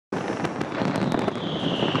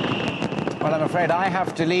Well, I'm afraid I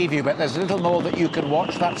have to leave you, but there's a little more that you can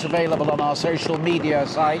watch. That's available on our social media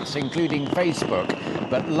sites, including Facebook.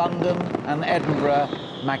 But London and Edinburgh,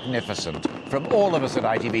 magnificent. From all of us at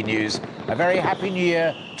ITV News, a very happy New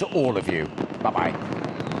Year to all of you. Bye-bye.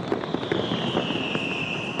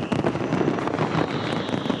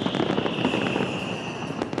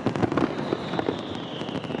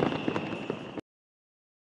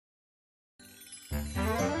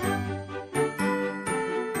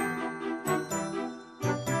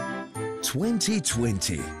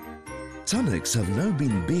 (2020). Tunnocks have now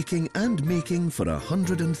been baking and making for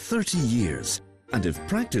 130 years. And if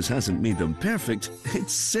practice hasn't made them perfect,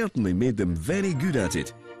 it's certainly made them very good at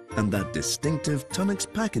it. And that distinctive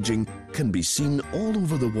Tunnocks packaging can be seen all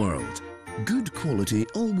over the world. Good quality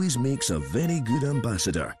always makes a very good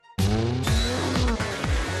ambassador.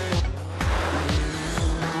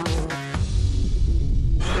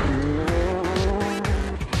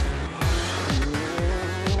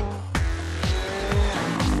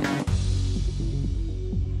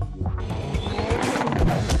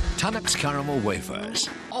 Tunnock's caramel wafers,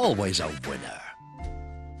 always a winner.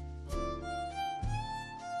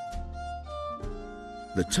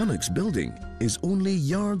 The Tunnocks building is only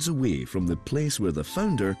yards away from the place where the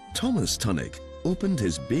founder, Thomas Tunnock, opened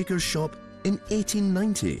his baker's shop in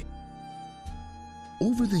 1890.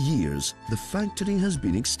 Over the years, the factory has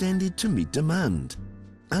been extended to meet demand.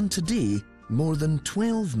 And today, more than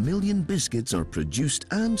 12 million biscuits are produced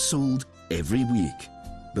and sold every week.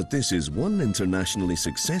 But this is one internationally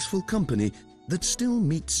successful company that still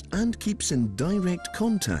meets and keeps in direct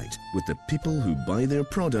contact with the people who buy their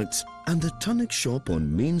products, and the Tunnock shop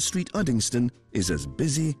on Main Street, Uddingston is as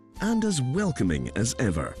busy and as welcoming as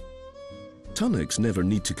ever. Tunnocks never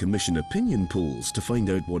need to commission opinion polls to find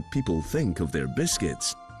out what people think of their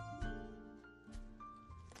biscuits.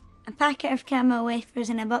 A packet of caramel wafers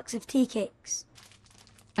and a box of tea cakes.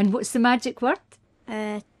 And what's the magic word?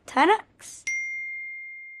 Tunnocks.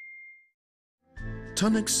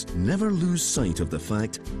 Tunnocks never lose sight of the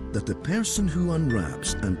fact that the person who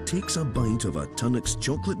unwraps and takes a bite of a Tunnocks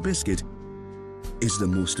chocolate biscuit is the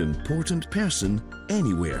most important person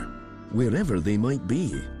anywhere, wherever they might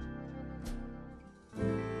be.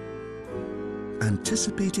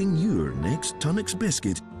 Anticipating your next Tunnocks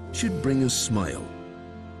biscuit should bring a smile.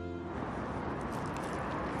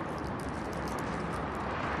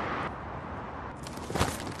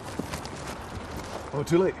 Oh,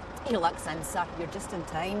 too late? Hey, look, son, sir, you're just in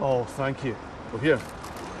time. Oh, thank you. Well, here,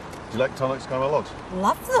 do you like Tunnock's caramel logs?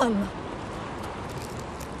 Love them.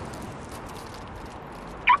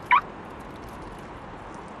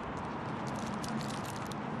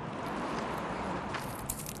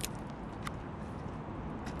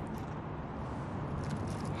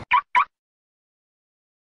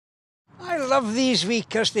 I love these wee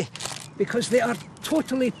Kirsty because they are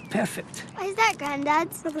totally perfect. What is that, Grandad?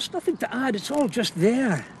 Well, there's nothing to add, it's all just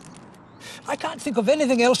there. I can't think of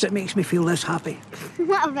anything else that makes me feel this happy.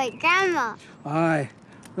 What about Grandma? Aye,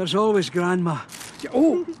 there's always Grandma.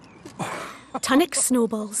 Oh! Tunnock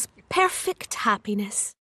snowballs. Perfect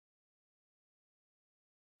happiness.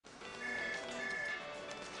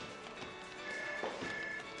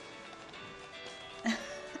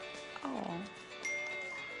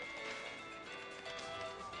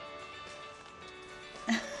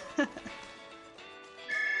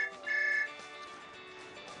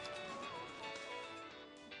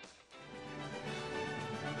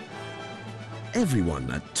 Everyone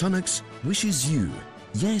at Tunnocks wishes you,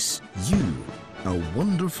 yes, you, a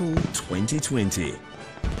wonderful 2020.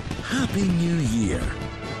 Happy New Year!